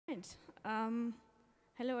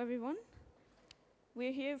Hello, everyone.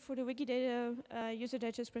 We're here for the Wikidata user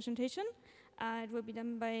digest presentation. It will be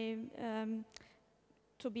done by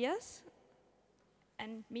Tobias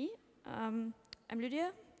and me. I'm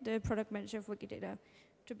Lydia, the product manager of Wikidata.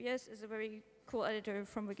 Tobias is a very cool editor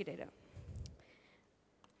from Wikidata.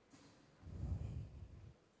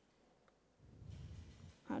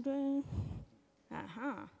 How do I?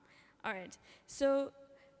 Aha. All right. So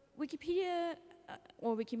Wikipedia,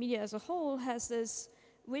 or Wikimedia as a whole, has this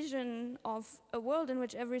vision of a world in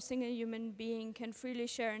which every single human being can freely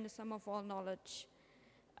share in the sum of all knowledge.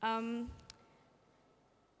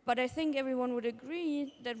 But I think everyone would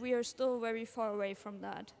agree that we are still very far away from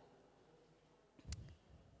that.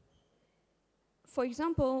 For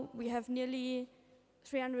example, we have nearly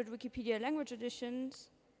 300 Wikipedia language editions,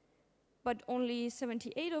 but only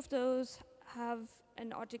 78 of those have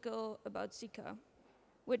an article about Zika,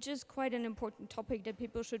 which is quite an important topic that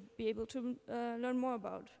people should be able to learn more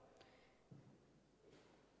about.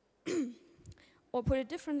 Or put it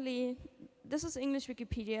differently, this is English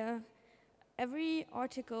Wikipedia. Every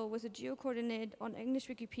article with a geocoordinate on English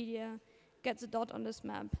Wikipedia gets a dot on this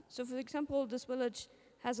map. So for example, this village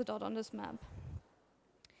has a dot on this map.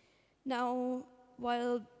 Now,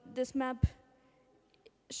 while this map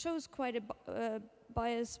shows quite a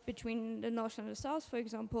bias between the north and the south, for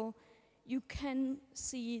example, you can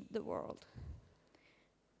see the world.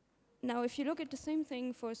 Now, if you look at the same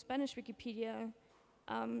thing for Spanish Wikipedia,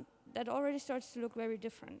 that already starts to look very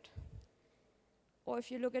different. Or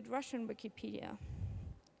if you look at Russian Wikipedia,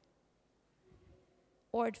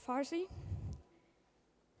 or at Farsi,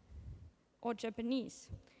 or Japanese.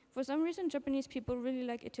 For some reason, Japanese people really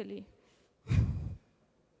like Italy.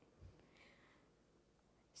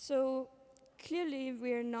 So clearly,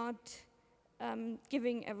 we're not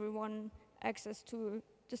giving everyone access to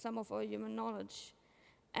the sum of all human knowledge.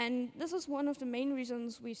 And this is one of the main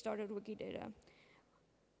reasons we started Wikidata.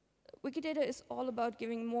 Wikidata is all about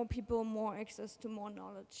giving more people more access to more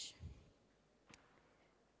knowledge.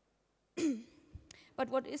 But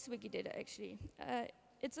what is Wikidata actually?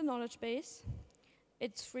 It's a knowledge base.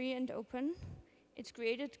 It's free and open. It's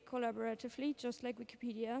created collaboratively, just like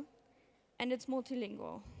Wikipedia. And it's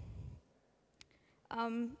multilingual.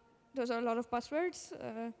 Those are a lot of buzzwords.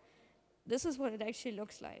 This is what it actually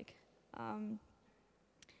looks like.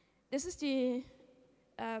 This is the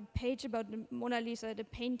page about the Mona Lisa, the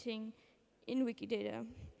painting in Wikidata.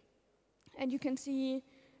 And you can see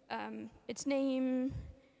its name,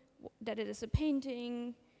 that it is a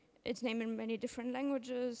painting, its name in many different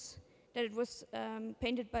languages, that it was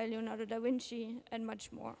painted by Leonardo da Vinci, and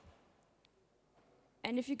much more.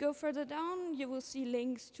 And if you go further down, you will see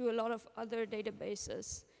links to a lot of other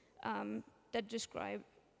databases that describe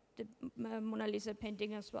the Mona Lisa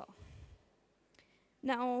painting as well.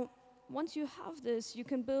 Now, once you have this, you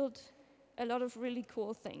can build a lot of really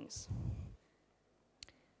cool things.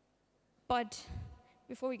 But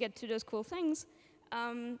before we get to those cool things,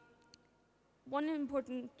 one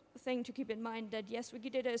important thing to keep in mind that yes,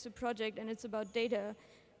 Wikidata is a project and it's about data,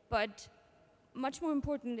 but much more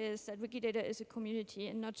important is that Wikidata is a community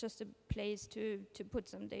and not just a place to put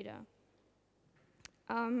some data.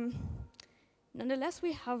 Nonetheless,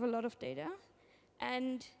 we have a lot of data,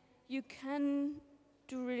 and you can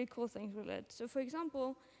do really cool things with it. So for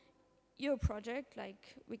example, your project,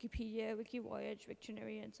 like Wikipedia, Wikivoyage,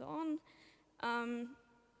 Wiktionary, and so on,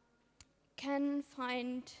 can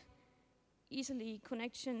find easily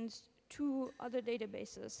connections to other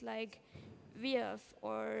databases, like VIAF,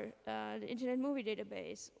 or the Internet Movie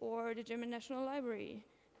Database, or the German National Library,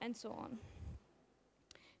 and so on.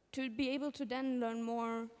 To be able to then learn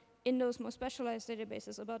more in those more specialized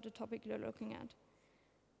databases about the topic you're looking at.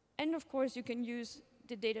 And of course, you can use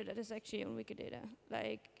the data that is actually on Wikidata.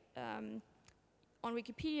 Like on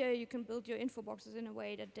Wikipedia, you can build your info boxes in a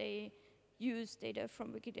way that they use data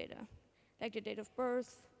from Wikidata, like the date of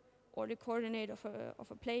birth, or the coordinate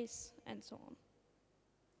of a place, and so on.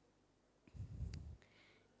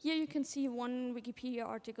 Here you can see one Wikipedia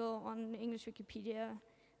article on English Wikipedia,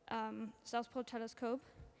 South Pole Telescope.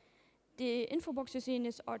 The info box you see in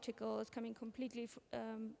this article is coming completely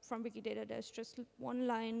from Wikidata. There's just one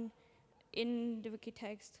line in the wiki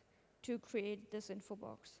text to create this info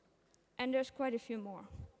box. And there's quite a few more.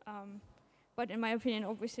 But in my opinion,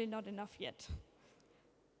 obviously not enough yet.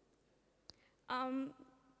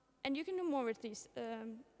 And you can do more with these,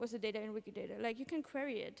 with the data in Wikidata. Like, you can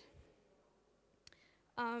query it.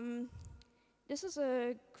 This is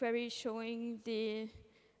a query showing the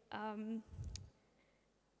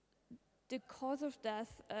cause of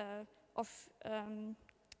death of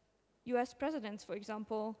US presidents, for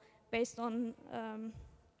example, based on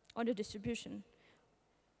on the distribution.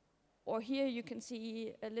 Or here you can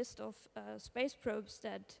see a list of space probes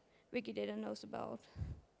that Wikidata knows about.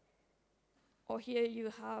 Or here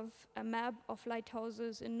you have a map of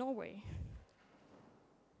lighthouses in Norway.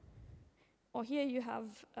 Or here you have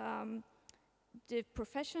the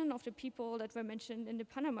profession of the people that were mentioned in the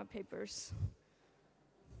Panama Papers.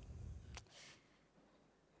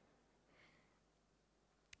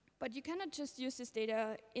 But you cannot just use this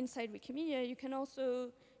data inside Wikimania, you can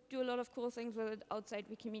also do a lot of cool things with it outside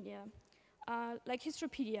Wikimania. Like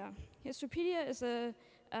Histropedia. Histropedia is a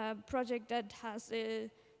project that has a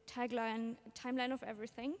timeline of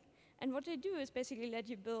everything. And what they do is basically let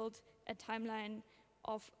you build a timeline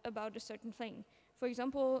of about a certain thing. For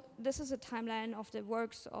example, this is a timeline of the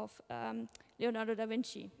works of Leonardo da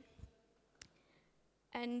Vinci.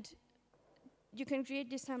 And you can create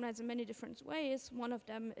these timelines in many different ways. One of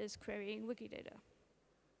them is querying Wikidata.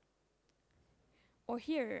 Or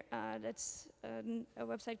here, that's a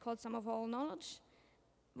website called Sum of All Knowledge,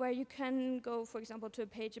 where you can go, for example, to a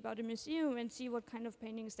page about a museum and see what kind of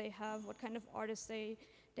paintings they have, what kind of artists they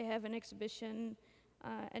have an exhibition,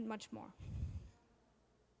 and much more.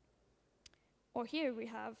 Or here we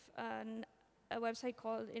have a website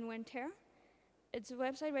called Inventaire. It's a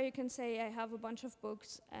website where you can say, I have a bunch of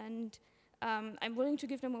books, and I'm willing to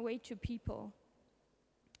give them away to people.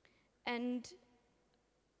 And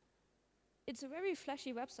it's a very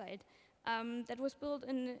flashy website that was built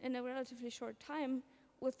in a relatively short time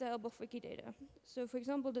with the help of Wikidata. So for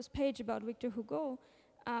example, this page about Victor Hugo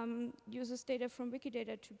uses data from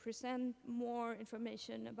Wikidata to present more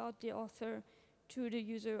information about the author to the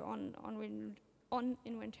user on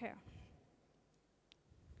Inventaire.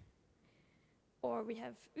 Or we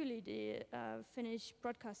have Yle, the Finnish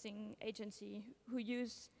broadcasting agency, who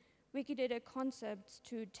use Wikidata concepts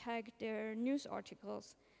to tag their news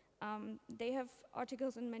articles. They have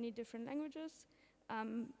articles in many different languages.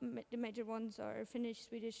 The major ones are Finnish,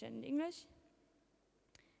 Swedish, and English.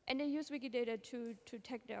 And they use Wikidata to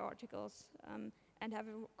tag their articles and have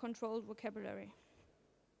a controlled vocabulary.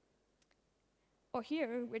 Or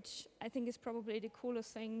here, which I think is probably the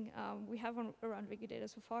coolest thing we have around Wikidata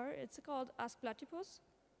so far, it's called Ask Platypus.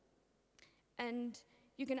 And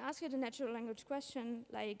you can ask it a natural language question,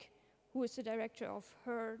 like, who is the director of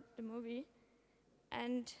Her, the movie?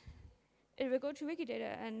 And it will go to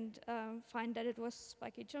Wikidata and find that it was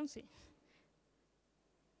Spikey Jonesy.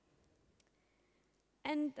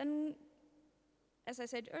 And then, as I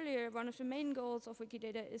said earlier, one of the main goals of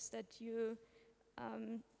Wikidata is that you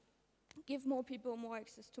give more people more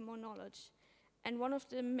access to more knowledge. And one of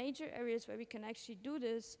the major areas where we can actually do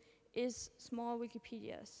this is small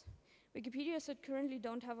Wikipedias. Wikipedias that currently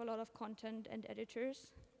don't have a lot of content and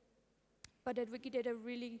editors, but that Wikidata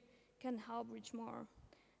really can help reach more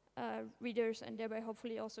readers and thereby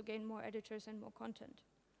hopefully also gain more editors and more content.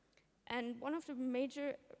 And one of the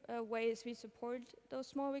major ways we support those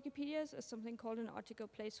small Wikipedias is something called an article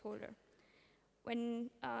placeholder. When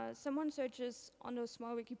someone searches on those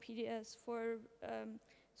small Wikipedias for a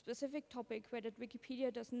specific topic where that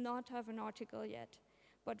Wikipedia does not have an article yet,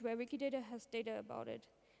 but where Wikidata has data about it,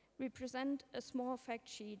 we present a small fact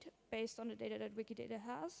sheet based on the data that Wikidata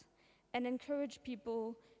has and encourage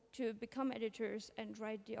people to become editors and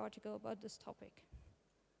write the article about this topic.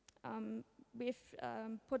 We've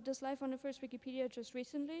put this live on the first Wikipedia just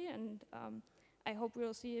recently, and I hope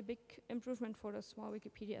we'll see a big improvement for the small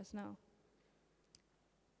Wikipedias now.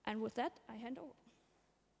 And with that, I hand over.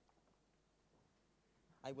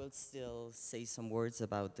 I will still say some words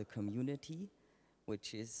about the community,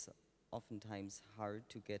 which is oftentimes hard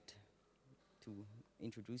to get to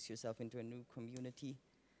introduce yourself into a new community.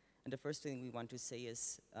 And the first thing we want to say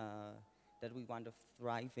is that we want a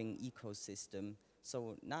thriving ecosystem.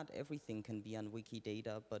 So not everything can be on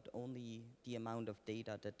Wikidata, but only the amount of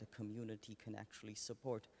data that the community can actually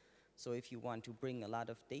support. So if you want to bring a lot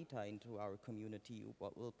of data into our community, you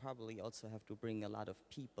will probably also have to bring a lot of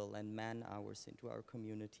people and man-hours into our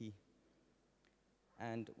community.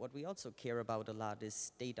 And what we also care about a lot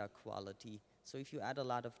is data quality. So if you add a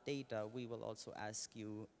lot of data, we will also ask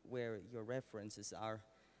you where your references are.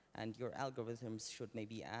 And your algorithms should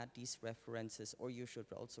maybe add these references, or you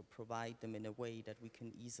should also provide them in a way that we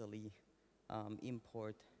can easily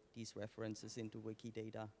import these references into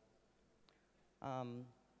Wikidata.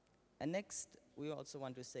 And next, we also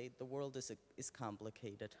want to say the world is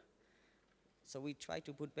complicated. So we try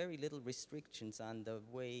to put very little restrictions on the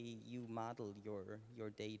way you model your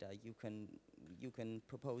data. You can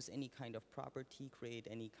propose any kind of property, create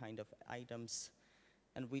any kind of items,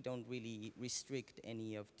 and we don't really restrict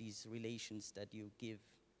any of these relations that you give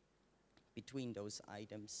between those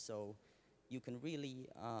items. So you can really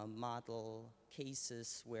model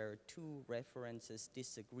cases where two references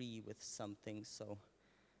disagree with something. So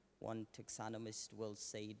one taxonomist will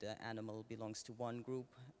say the animal belongs to one group,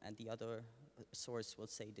 and the other source will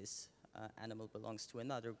say this animal belongs to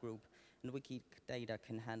another group. And Wikidata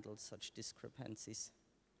can handle such discrepancies.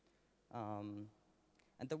 And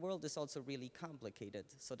the world is also really complicated,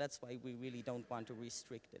 so that's why we really don't want to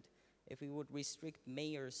restrict it. If we would restrict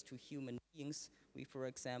mayors to human beings, we, for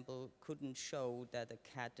example, couldn't show that a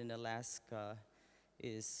cat in Alaska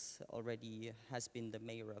has been the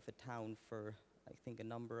mayor of a town for, I think, a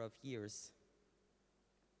number of years.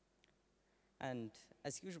 And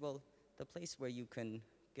as usual, the place where you can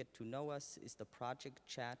get to know us is the project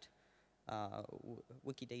chat.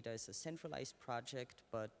 Wikidata is a centralized project,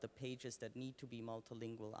 but the pages that need to be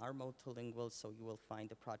multilingual are multilingual, so you will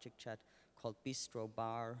find a project chat called Bistro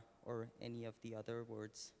Bar or any of the other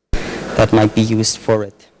words that might be used for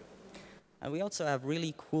it. And we also have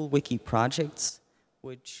really cool wiki projects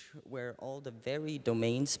where all the very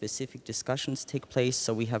domain-specific discussions take place.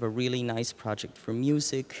 So we have a really nice project for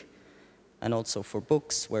music, and also for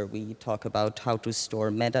books, where we talk about how to store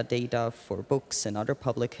metadata for books and other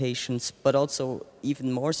publications, but also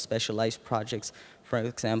even more specialized projects. For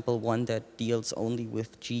example, one that deals only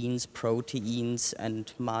with genes, proteins,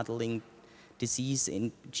 and modeling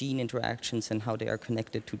gene interactions and how they are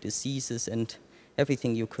connected to diseases and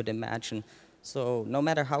everything you could imagine. So no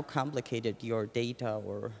matter how complicated your data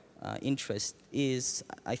or interest is,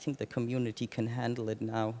 I think the community can handle it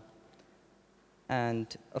now.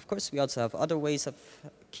 And of course, we also have other ways of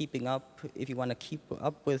keeping up. If you want to keep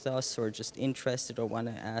up with us or just interested or want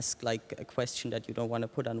to ask like a question that you don't want to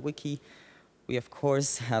put on Wiki, we of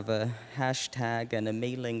course have a hashtag and a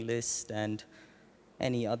mailing list and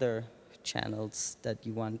any other channels that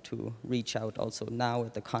you want to reach out also now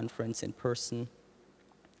at the conference in person.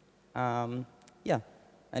 Yeah,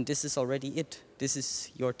 and this is already it. This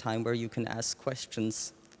is your time where you can ask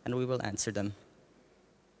questions and we will answer them.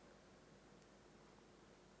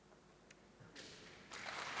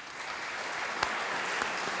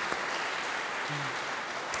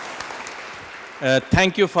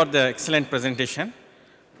 Thank you for the excellent presentation.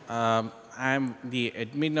 I'm the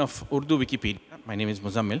admin of Urdu Wikipedia. My name is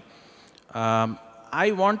Muzammil.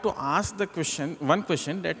 I want to ask one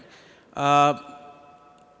question that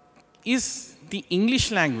is the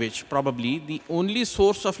English language probably the only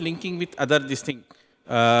source of linking with other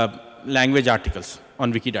language articles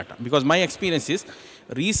on Wikidata? Because my experience is,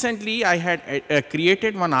 recently I had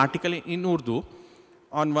created one article in Urdu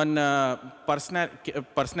on one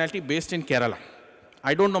personality based in Kerala.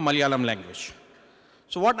 I don't know Malayalam language.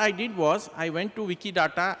 So what I did was, I went to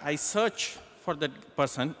Wikidata, I searched for that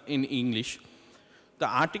person in English. The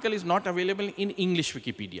article is not available in English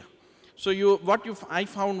Wikipedia. So I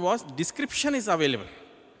found was, description is available.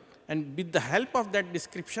 And with the help of that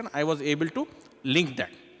description, I was able to link that.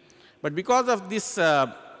 But because of this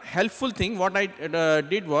helpful thing, what I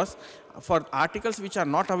did was, for articles which are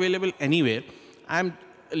not available anywhere, I'm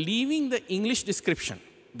leaving the English description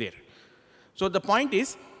there. So the point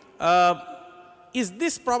is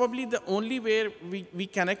this probably the only way we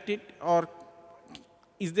connect it, or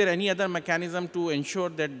is there any other mechanism to ensure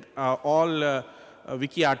that all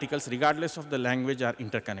wiki articles, regardless of the language, are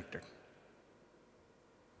interconnected?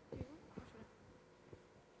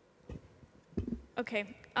 Okay,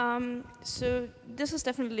 so this is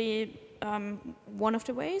definitely one of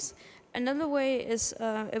the ways. Another way is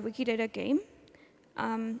a Wikidata game.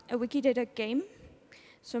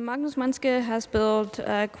 So Magnus Manske has built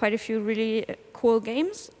quite a few really cool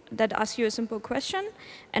games that ask you a simple question,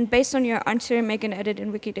 and based on your answer, make an edit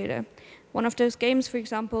in Wikidata. One of those games, for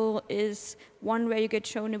example, is one where you get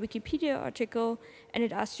shown a Wikipedia article, and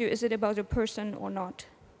it asks you, is it about a person or not?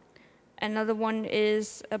 Another one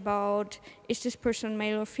is about, is this person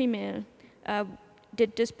male or female?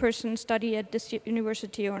 Did this person study at this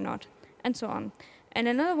university or not? And so on. And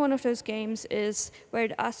another one of those games is where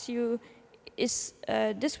it asks you, is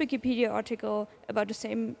this Wikipedia article about the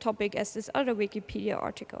same topic as this other Wikipedia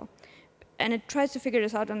article? And it tries to figure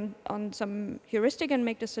this out on some heuristic and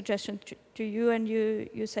make the suggestion to you, and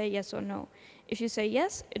you say yes or no. If you say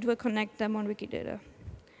yes, it will connect them on Wikidata.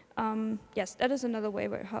 Yes, that is another way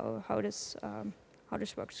where how this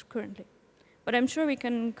works currently. But I'm sure we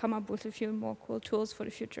can come up with a few more cool tools for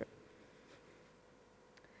the future.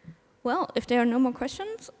 Well, if there are no more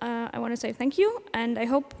questions, I want to say thank you, and I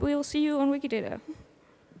hope we'll see you on Wikidata.